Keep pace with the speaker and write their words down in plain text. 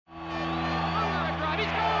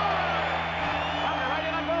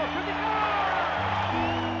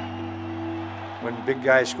when big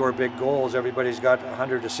guys score big goals, everybody's got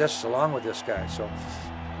 100 assists along with this guy. So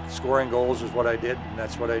scoring goals is what I did, and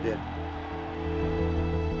that's what I did.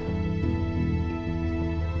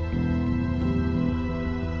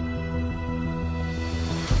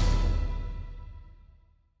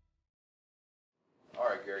 All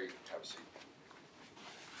right, Gary, have a seat.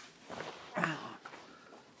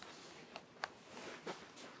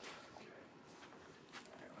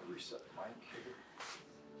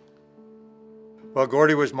 Well,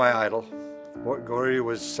 Gordy was my idol. Gordy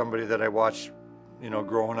was somebody that I watched, you know,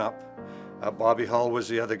 growing up. Bobby Hull was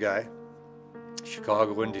the other guy,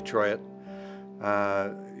 Chicago and Detroit.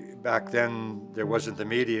 Back then, there wasn't the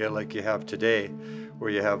media like you have today,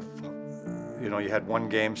 where you have, you know, you had one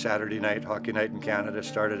game Saturday night, hockey night in Canada,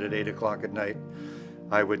 started at 8 o'clock at night.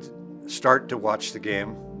 I would start to watch the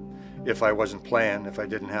game if I wasn't playing, if I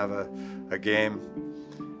didn't have a game.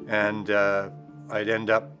 And I'd end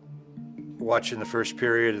up watching the first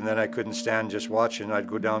period, and then I couldn't stand just watching. I'd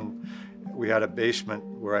go down, we had a basement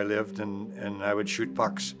where I lived, and I would shoot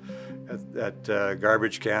pucks at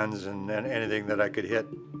garbage cans and anything that I could hit.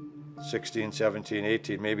 16, 17,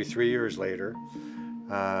 18, maybe 3 years later,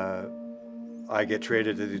 I get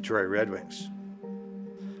traded to the Detroit Red Wings.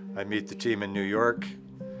 I meet the team in New York.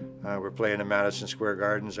 We're playing in Madison Square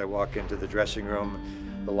Gardens. I walk into the dressing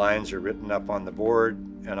room. The lines are written up on the board,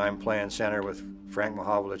 and I'm playing center with Frank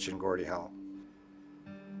Mahovlich and Gordie Howe.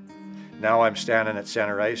 Now I'm standing at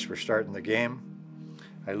center ice. We're starting the game.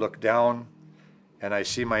 I look down, and I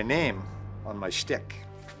see my name on my stick.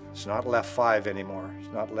 It's not left 5 anymore.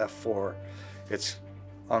 It's not left 4. It's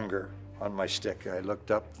Unger on my stick. I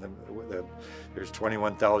looked up. There's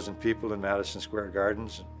 21,000 people in Madison Square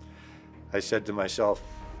Gardens. I said to myself,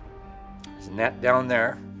 there's a net down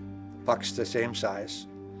there. Puck's the same size.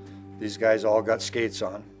 These guys all got skates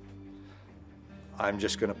on. I'm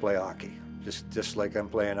just going to play hockey, just like I'm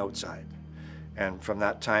playing outside. And from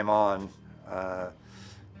that time on,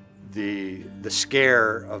 the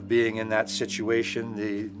scare of being in that situation,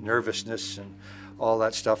 the nervousness and all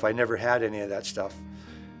that stuff, I never had any of that stuff.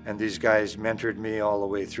 And these guys mentored me all the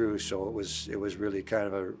way through, so it was really kind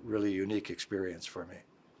of a really unique experience for me.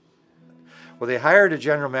 Well, they hired a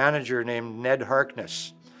general manager named Ned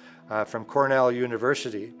Harkness from Cornell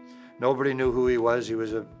University. Nobody knew who he was. He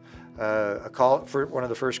was one of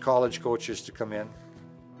the first college coaches to come in.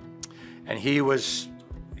 And he was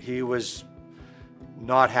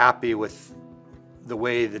not happy with the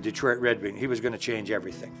way the Detroit Red Wings, he was going to change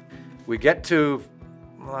everything. We get to,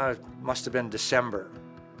 well, it must have been December.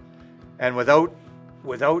 And without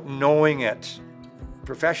knowing it,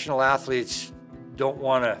 professional athletes don't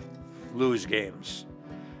want to lose games.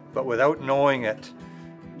 But without knowing it,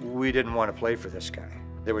 we didn't want to play for this guy.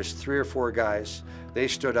 There was 3 or 4 guys. They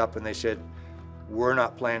stood up and they said, we're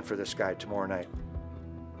not playing for this guy tomorrow night.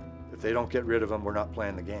 If they don't get rid of him, we're not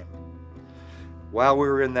playing the game. While we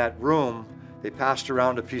were in that room, they passed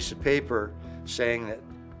around a piece of paper saying that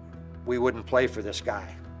we wouldn't play for this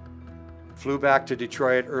guy. Flew back to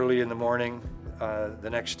Detroit early in the morning the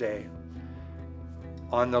next day.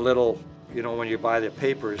 On the little, you know, when you buy the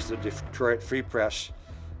papers, the Detroit Free Press,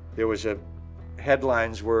 there was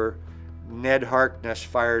headlines were Ned Harkness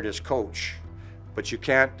fired his coach, but you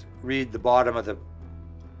can't read the bottom of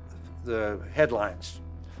the headlines.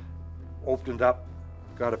 Opened up,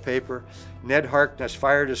 got a paper. Ned Harkness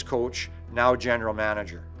fired his coach, now general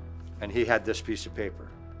manager. And he had this piece of paper.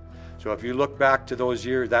 So if you look back to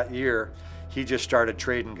that year, he just started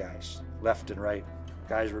trading guys left and right.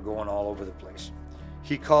 Guys were going all over the place.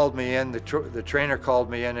 He called me in, the trainer called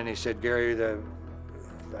me in and he said, Gary,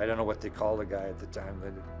 I don't know what they call the guy at the time,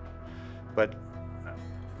 but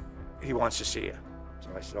he wants to see you. So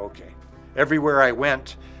I said, okay. Everywhere I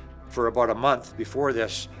went for about a month before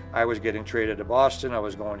this, I was getting traded to Boston. I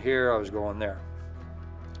was going here, I was going there.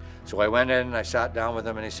 So I went in and I sat down with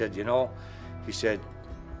him and he said, you know, he said,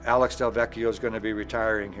 Alex Delvecchio is going to be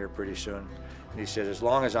retiring here pretty soon. And he said, as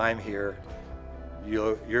long as I'm here,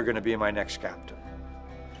 you're going to be my next captain.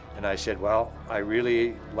 And I said, well, I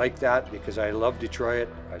really like that because I love Detroit.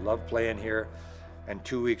 I love playing here. And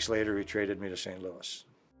 2 weeks later, he traded me to St. Louis.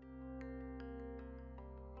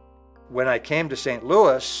 When I came to St.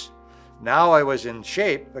 Louis, now I was in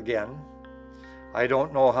shape again. I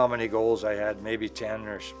don't know how many goals I had, maybe 10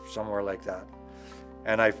 or somewhere like that.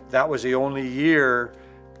 And that was the only year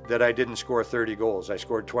that I didn't score 30 goals. I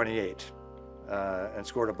scored 28 and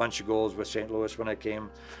scored a bunch of goals with St. Louis when I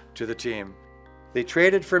came to the team. They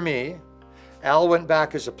traded for me. Al went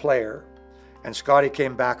back as a player, and Scotty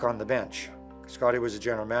came back on the bench. Scotty was the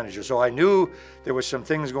general manager. So I knew there was some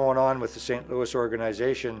things going on with the St. Louis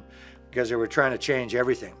organization because they were trying to change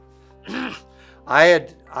everything. I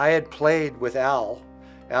had played with Al.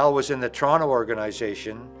 Al was in the Toronto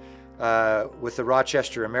organization with the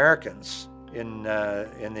Rochester Americans in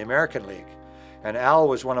the American League, and Al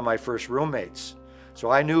was one of my first roommates. So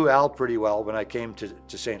I knew Al pretty well when I came to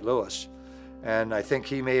St. Louis, and I think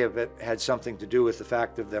he may have had something to do with the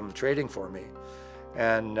fact of them trading for me.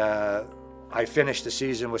 And I finished the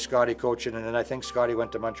season with Scotty coaching, and then I think Scotty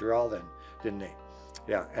went to Montreal then, didn't he?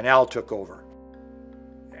 Yeah, and Al took over.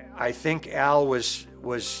 I think Al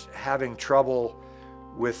was having trouble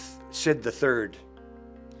with Sid the Third,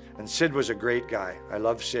 and Sid was a great guy. I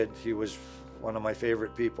love Sid. He was one of my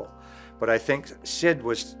favorite people. But I think Sid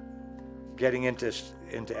was getting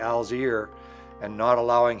into Al's ear and not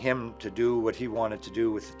allowing him to do what he wanted to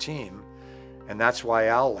do with the team, and that's why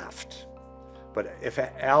Al left. But if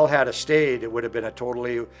Al had stayed, it would have been a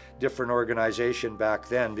totally different organization back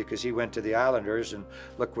then, because he went to the Islanders, and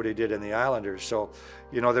look what he did in the Islanders. So,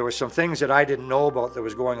 you know, there were some things that I didn't know about that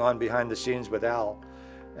was going on behind the scenes with Al,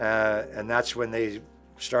 and that's when they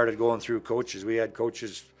started going through coaches. We had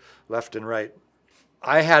coaches left and right.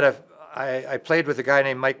 I played with a guy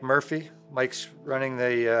named Mike Murphy. Mike's running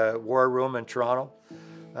the War Room in Toronto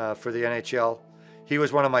for the NHL. He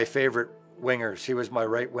was one of my favorite wingers. He was my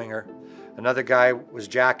right winger. Another guy was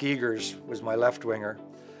Jack Eagers, was my left winger.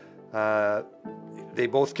 They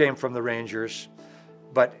both came from the Rangers.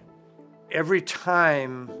 But every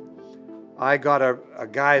time I got a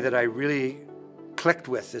guy that I really clicked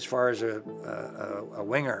with as far as a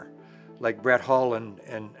winger, like Brett Hull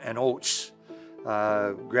and Oates,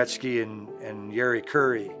 Gretzky and Yeri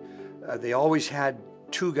Curry, they always had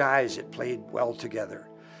two guys that played well together.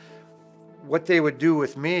 What they would do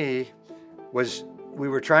with me was, we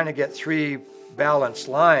were trying to get three balanced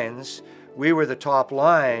lines. We were the top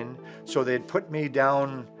line, so they'd put me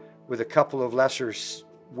down with a couple of lesser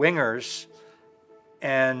wingers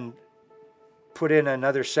and put in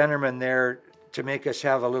another centerman there to make us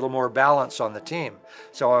have a little more balance on the team.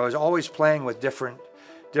 So I was always playing with different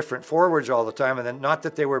forwards all the time, and then, not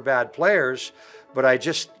that they were bad players, but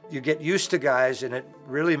you get used to guys, and it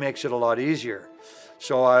really makes it a lot easier.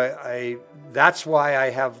 So that's why I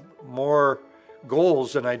have more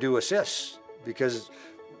goals than I do assists, because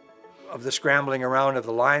of the scrambling around of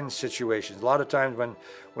the line situations. A lot of times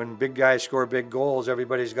when big guys score big goals,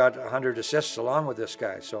 everybody's got 100 assists along with this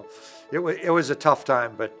guy. So it was a tough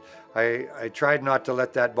time, but I tried not to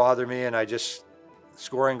let that bother me, and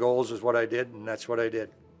scoring goals was what I did, and that's what I did.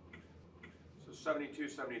 So 72,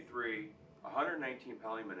 73, 119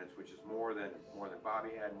 penalty minutes, which is more than Bobby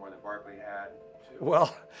had, more than Barkley had. Too.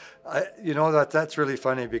 Well, you know, that's really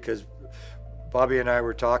funny, because Bobby and I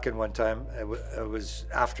were talking one time. It was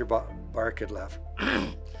after Bark had left.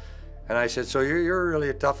 And I said, so you're really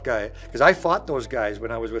a tough guy. Because I fought those guys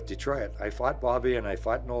when I was with Detroit. I fought Bobby and I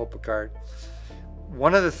fought Noel Picard.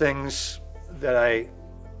 One of the things that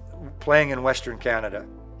playing in Western Canada,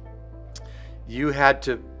 you had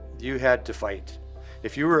to fight.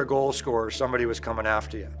 If you were a goal scorer, somebody was coming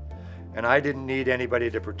after you. And I didn't need anybody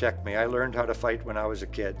to protect me. I learned how to fight when I was a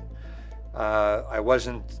kid. I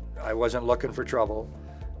wasn't looking for trouble,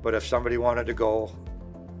 but if somebody wanted to go,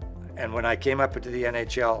 and when I came up into the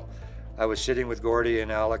NHL, I was sitting with Gordy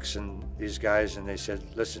and Alex and these guys, and they said,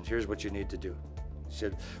 listen, here's what you need to do. He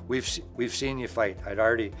said, we've seen you fight. I'd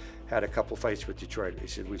already had a couple fights with Detroit. He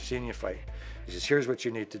said, we've seen you fight. He says, here's what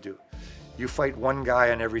you need to do. You fight one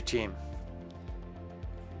guy on every team.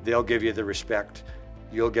 They'll give you the respect.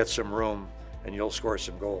 You'll get some room, and you'll score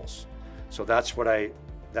some goals. So that's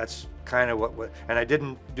kind of what, and I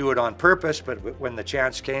didn't do it on purpose, but when the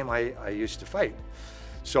chance came, I used to fight.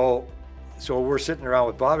 So we're sitting around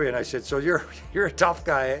with Bobby, and I said, so you're a tough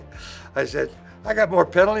guy, eh? I said, I got more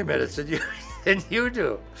penalty minutes than you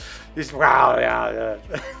do. He said, wow, yeah.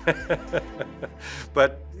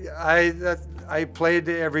 But I played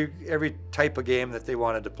every type of game that they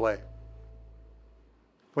wanted to play.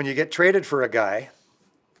 When you get traded for a guy,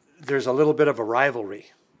 there's a little bit of a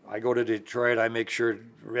rivalry. I go to Detroit, I make sure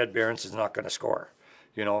Red Barons is not going to score.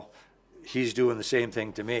 You know, he's doing the same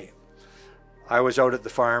thing to me. I was out at the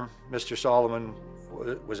farm. Mr. Solomon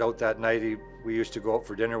was out that night. We used to go out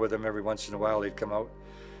for dinner with him every once in a while. He'd come out,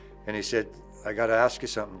 and he said, I got to ask you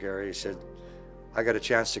something, Gary. He said, I got a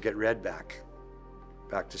chance to get Red back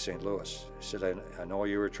to St. Louis. He said, I know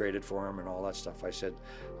you were traded for him and all that stuff. I said,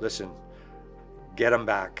 listen, get him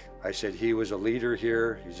back. I said, he was a leader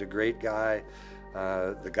here. He's a great guy.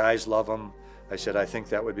 The guys love him. I said, I think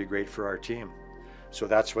that would be great for our team. So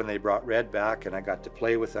that's when they brought Red back, and I got to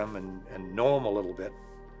play with him and know him a little bit.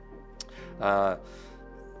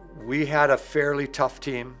 We had a fairly tough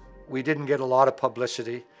team. We didn't get a lot of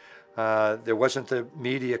publicity. There wasn't the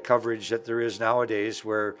media coverage that there is nowadays,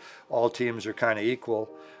 where all teams are kind of equal.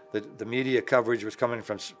 The media coverage was coming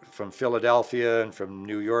from Philadelphia and from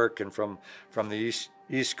New York and from the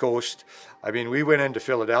East Coast. I mean, we went into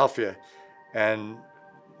Philadelphia, and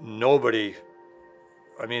nobody.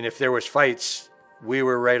 I mean, if there was fights, we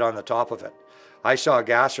were right on the top of it. I saw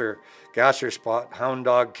Gasser spot Hound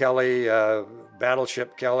Dog Kelly,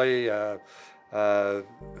 Battleship Kelly,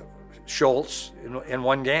 Schultz in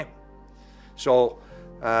one game. So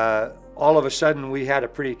all of a sudden we had a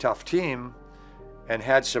pretty tough team and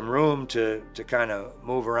had some room to kind of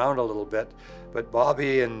move around a little bit. But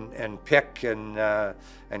Bobby and Pick and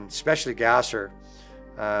especially Gasser,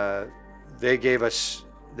 they gave us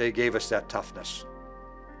that toughness.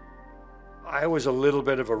 I was a little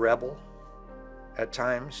bit of a rebel at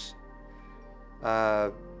times.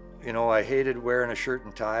 You know, I hated wearing a shirt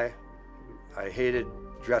and tie. I hated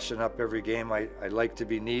dressing up every game. I liked to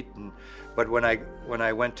be neat. But when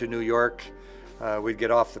I went to New York, we'd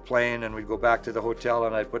get off the plane and we'd go back to the hotel,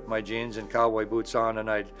 and I'd put my jeans and cowboy boots on,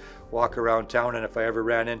 and I'd walk around town. And if I ever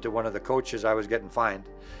ran into one of the coaches, I was getting fined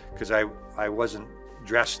because I wasn't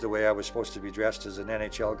dressed the way I was supposed to be dressed as an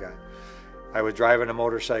NHL guy. I was driving a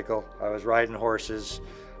motorcycle. I was riding horses.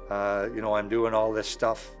 You know, I'm doing all this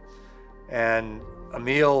stuff. And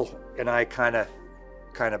Emil and I kind of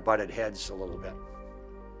butted heads a little bit.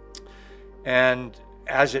 And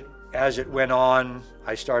as it went on,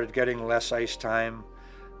 I started getting less ice time,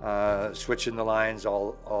 switching the lines,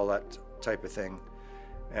 all that type of thing.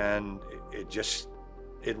 And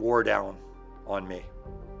it wore down on me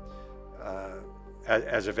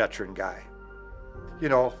as a veteran guy. You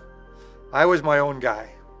know, I was my own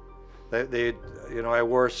guy. You know, I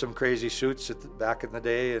wore some crazy suits back in the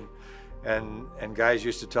day, and guys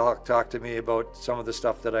used to talk to me about some of the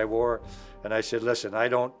stuff that I wore, and I said, listen, I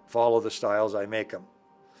don't follow the styles, I make them.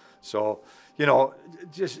 So, you know,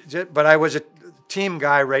 but I was a team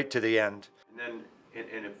guy right to the end. And then,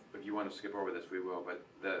 and if you want to skip over this, we will. But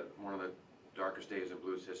one of the darkest days in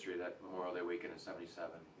Blues history, that Memorial Day weekend in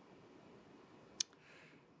 '77.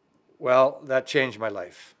 Well, that changed my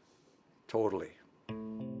life, totally.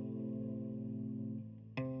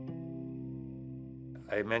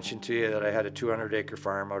 I mentioned to you that I had a 200-acre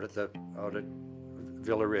farm out at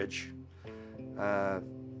Villa Ridge.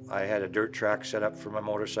 I had a dirt track set up for my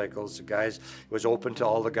motorcycles. The guys, it was open to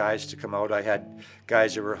all the guys to come out. I had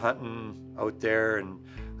guys that were hunting out there, and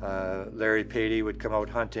Larry Patey would come out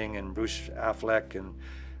hunting, and Bruce Affleck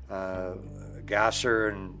and Gasser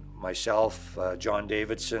and myself, John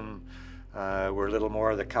Davidson, were a little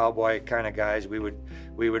more of the cowboy kind of guys. We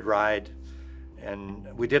would ride, and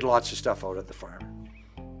we did lots of stuff out at the farm.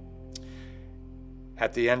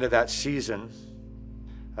 At the end of that season,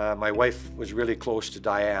 my wife was really close to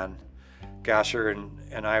Diane. Gasser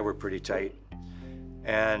and I were pretty tight.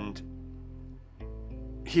 And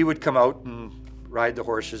he would come out and ride the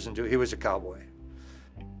horses he was a cowboy.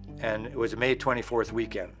 And it was a May 24th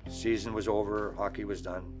weekend. Season was over, hockey was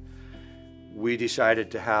done. We decided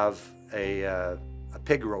to have a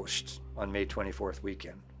pig roast on May 24th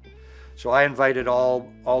weekend. So I invited all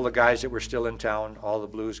the guys that were still in town, all the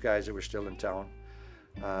Blues guys that were still in town,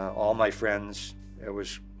 all my friends. There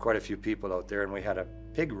was quite a few people out there, and we had a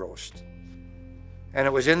pig roast. And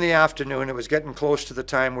it was in the afternoon. It was getting close to the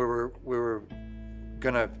time we were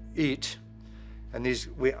gonna eat. And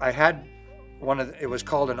I had it was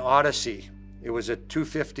called an Odyssey. It was a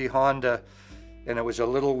 250 Honda, and it was a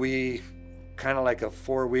little wee, kind of like a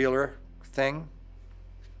four-wheeler thing,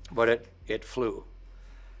 but it flew.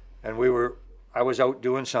 And I was out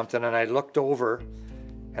doing something, and I looked over,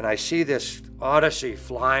 and I see this Odyssey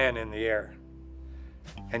flying in the air,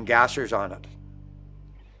 and Gasser's on it.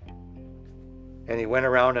 And he went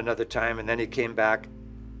around another time, and then he came back,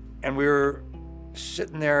 and we were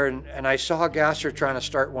sitting there, and I saw Gasser trying to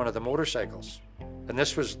start one of the motorcycles. And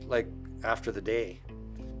this was like after the day.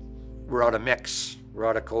 We're out of mix. We're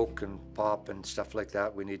out of Coke and pop and stuff like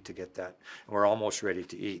that. We need to get that. And we're almost ready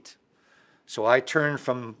to eat. So I turned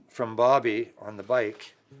from Bobby on the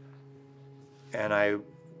bike, and I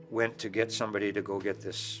went to get somebody to go get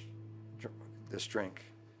this drink,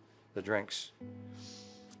 the drinks.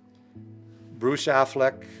 Bruce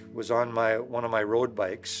Affleck was on one of my road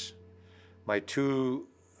bikes.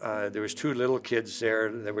 There was two little kids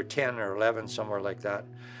there. They were 10 or 11, somewhere like that.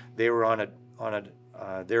 They were on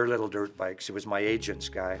their little dirt bikes. It was my agent's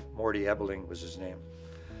guy, Morty Ebeling was his name,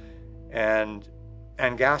 and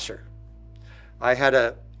Gasser. I had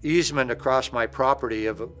a easement across my property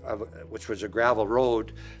which was a gravel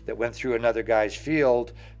road that went through another guy's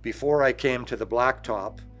field before I came to the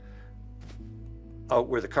blacktop out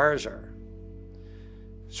where the cars are.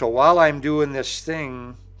 So while I'm doing this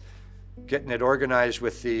thing, getting it organized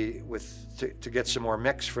to get some more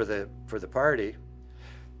mix for the party,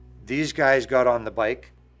 these guys got on the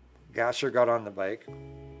bike. Gasser got on the bike,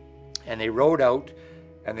 and they rode out,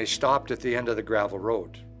 and they stopped at the end of the gravel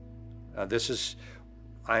road.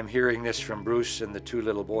 I'm hearing this from Bruce and the two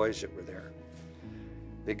little boys that were there.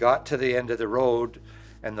 They got to the end of the road,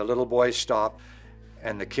 and the little boys stopped,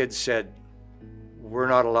 and the kids said, "We're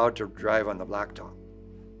not allowed to drive on the blacktop.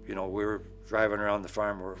 You know, we're driving around the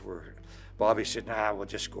farm. Bobby said, "Nah, we'll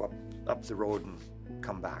just go up the road and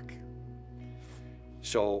come back."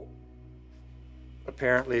 So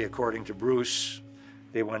apparently, according to Bruce,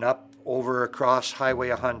 they went up over across Highway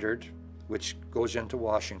 100, which goes into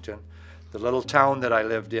Washington. The little town that I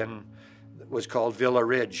lived in was called Villa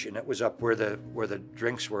Ridge, and it was up where the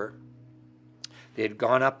drinks were. They had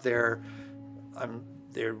gone up there.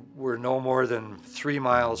 They were no more than 3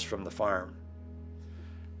 miles from the farm,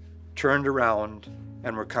 turned around,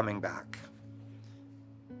 and were coming back.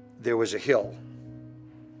 There was a hill,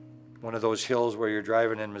 one of those hills where you're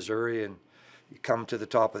driving in Missouri and you come to the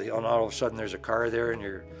top of the hill, and all of a sudden there's a car there,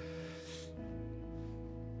 and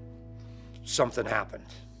something happened.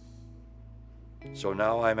 So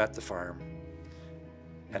now I'm at the farm,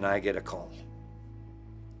 and I get a call.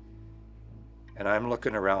 And I'm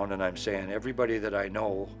looking around and I'm saying, everybody that I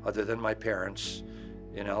know, other than my parents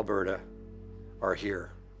in Alberta, are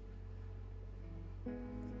here.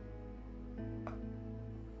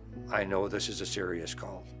 I know this is a serious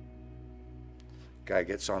call. Guy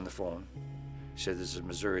gets on the phone. He said, "This is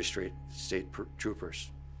Missouri State Troopers."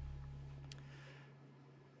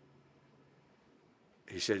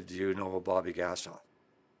 He said, "Do you know Bobby Gassoff?"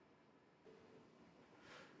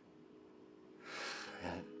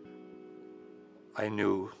 And I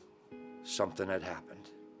knew something had happened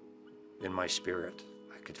in my spirit.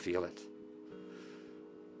 I could feel it.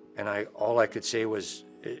 And all I could say was,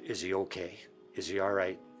 "Is he okay? Is he all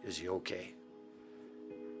right? Is he okay?"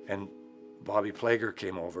 And Bobby Plager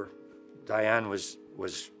came over. Diane was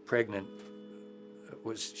pregnant.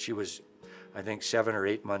 She was, I think, 7 or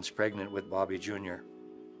 8 months pregnant with Bobby Jr.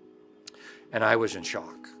 And I was in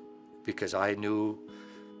shock because I knew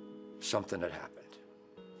something had happened.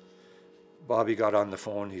 Bobby got on the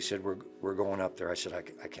phone. He said, we're going up there. I said,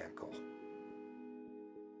 I can't go.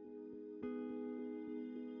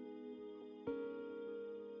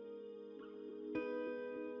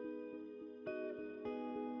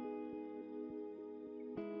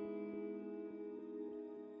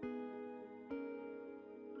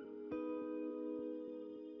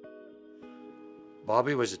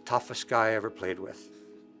 Bobby was the toughest guy I ever played with.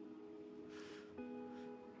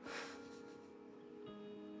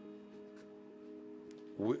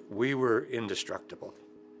 We were indestructible.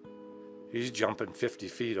 He's jumping 50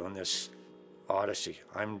 feet on this Odyssey.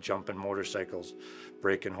 I'm jumping motorcycles,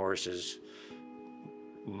 breaking horses.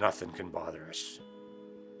 Nothing can bother us.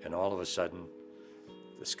 And all of a sudden,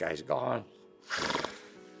 this guy's gone.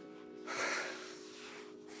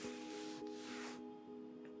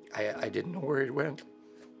 I didn't know where he went.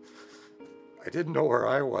 I didn't know where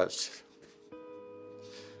I was.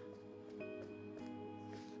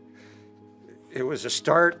 It was a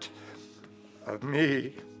start of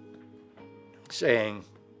me saying,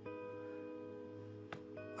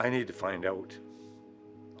 I need to find out.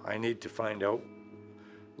 I need to find out.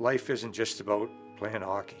 Life isn't just about playing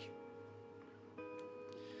hockey.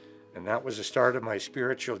 And that was the start of my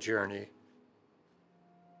spiritual journey.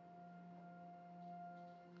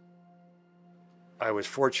 I was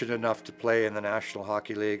fortunate enough to play in the National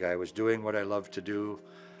Hockey League. I was doing what I loved to do.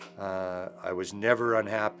 I was never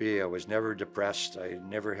unhappy. I was never depressed. I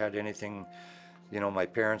never had anything, my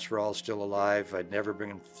parents were all still alive. I'd never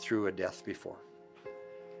been through a death before.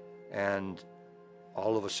 And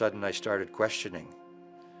all of a sudden I started questioning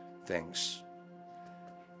things.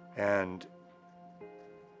 And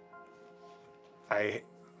I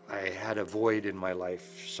had a void in my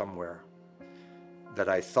life somewhere that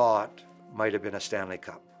I thought might have been a Stanley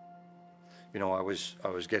Cup. I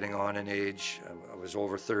was getting on in age. I was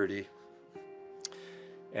over 30,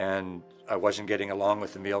 and I wasn't getting along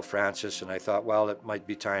with Emile Francis. And I thought, well, it might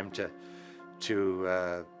be time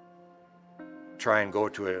to try and go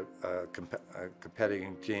to a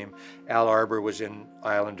competing team. Al Arbor was in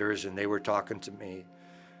Islanders, and they were talking to me.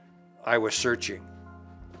 I was searching.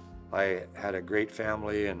 I had a great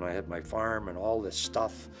family, and I had my farm and all this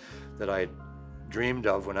stuff that I dreamed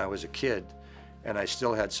of when I was a kid, and I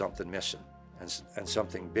still had something missing, and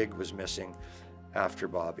something big was missing after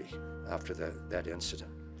Bobby, after that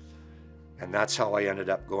incident. And that's how I ended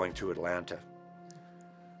up going to Atlanta.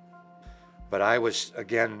 But I was,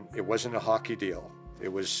 again, it wasn't a hockey deal.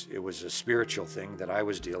 It was a spiritual thing that I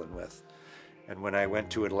was dealing with. And when I went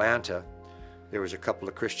to Atlanta, there was a couple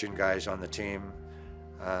of Christian guys on the team.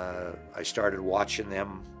 I started watching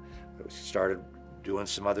them. I started doing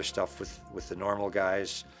some other stuff with the normal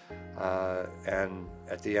guys. And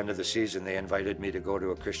at the end of the season, they invited me to go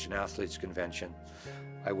to a Christian Athletes Convention.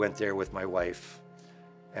 I went there with my wife,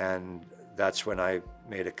 and that's when I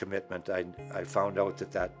made a commitment. I found out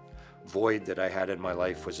that void that I had in my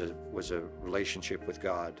life was a relationship with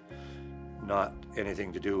God, not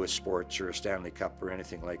anything to do with sports or a Stanley Cup or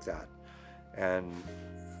anything like that. And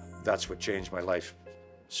that's what changed my life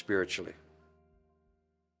spiritually.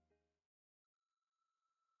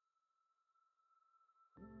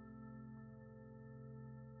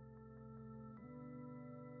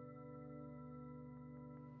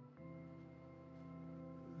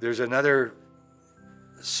 There's another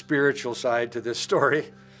spiritual side to this story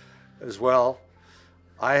as well.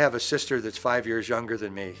 I have a sister that's 5 years younger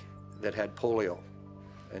than me that had polio,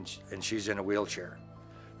 and she's in a wheelchair.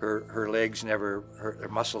 Her legs never, her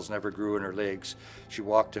muscles never grew in her legs. She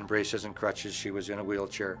walked in braces and crutches. She was in a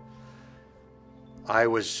wheelchair. I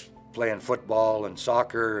was playing football and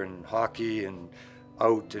soccer and hockey and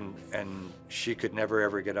out, and she could never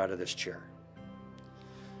ever get out of this chair.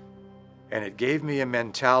 And it gave me a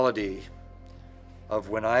mentality of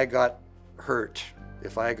when I got hurt,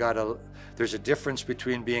 there's a difference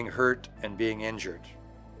between being hurt and being injured.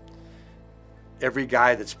 Every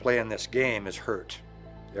guy that's playing this game is hurt,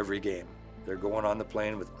 every game. They're going on the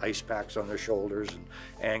plane with ice packs on their shoulders and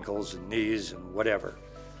ankles and knees and whatever.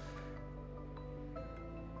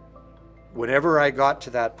 Whenever I got to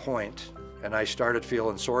that point and I started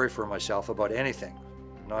feeling sorry for myself about anything,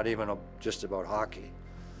 not even just about hockey,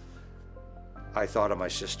 I thought of my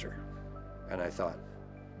sister, and I thought,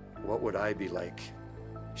 what would I be like?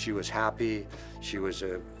 She was happy. She was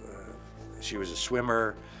a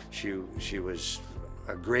swimmer. She was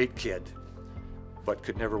a great kid, but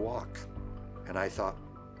could never walk. And I thought,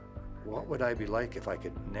 what would I be like if I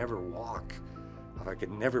could never walk? If I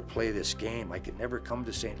could never play this game? I could never come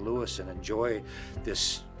to St. Louis and enjoy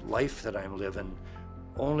this life that I'm living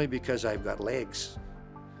only because I've got legs.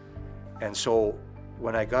 And so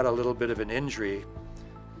when I got a little bit of an injury,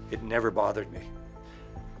 it never bothered me.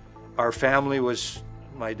 Our family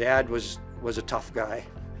my dad was a tough guy.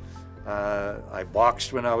 I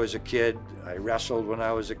boxed when I was a kid. I wrestled when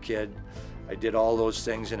I was a kid. I did all those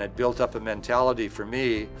things, and it built up a mentality for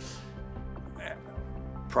me,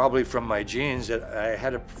 probably from my genes, that I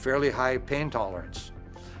had a fairly high pain tolerance.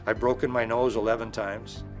 I've broken my nose 11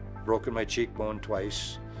 times, broken my cheekbone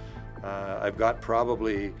twice. I've got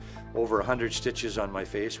probably over 100 stitches on my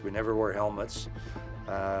face. We never wore helmets.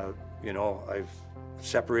 You know, I've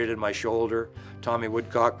separated my shoulder. Tommy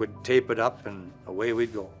Woodcock would tape it up and away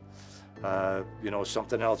we'd go. You know,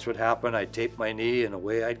 something else would happen. I'd tape my knee and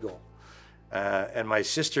away I'd go. And my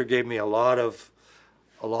sister gave me a lot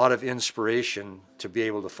of inspiration to be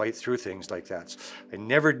able to fight through things like that. I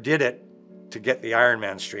never did it to get the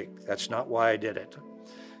Ironman streak. That's not why I did it.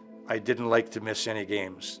 I didn't like to miss any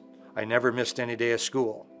games. I never missed any day of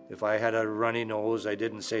school. If I had a runny nose, I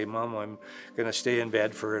didn't say, Mom, I'm going to stay in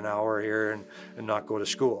bed for an hour here and not go to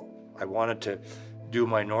school. I wanted to do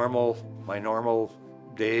my normal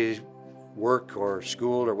day work or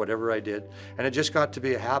school or whatever I did, and it just got to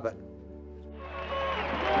be a habit.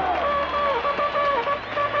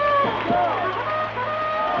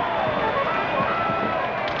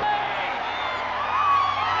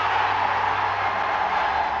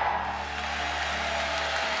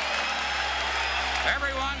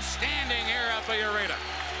 Everyone standing here at the arena.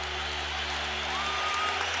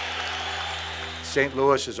 St.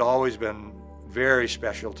 Louis has always been very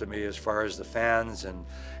special to me as far as the fans, and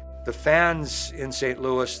the fans in St.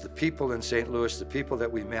 Louis, the people in St. Louis, the people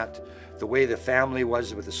that we met, the way the family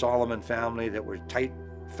was with the Solomon family, that were a tight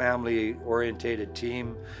family-orientated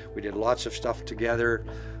team. We did lots of stuff together.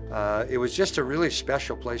 It was just a really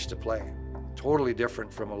special place to play. Totally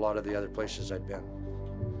different from a lot of the other places I'd been.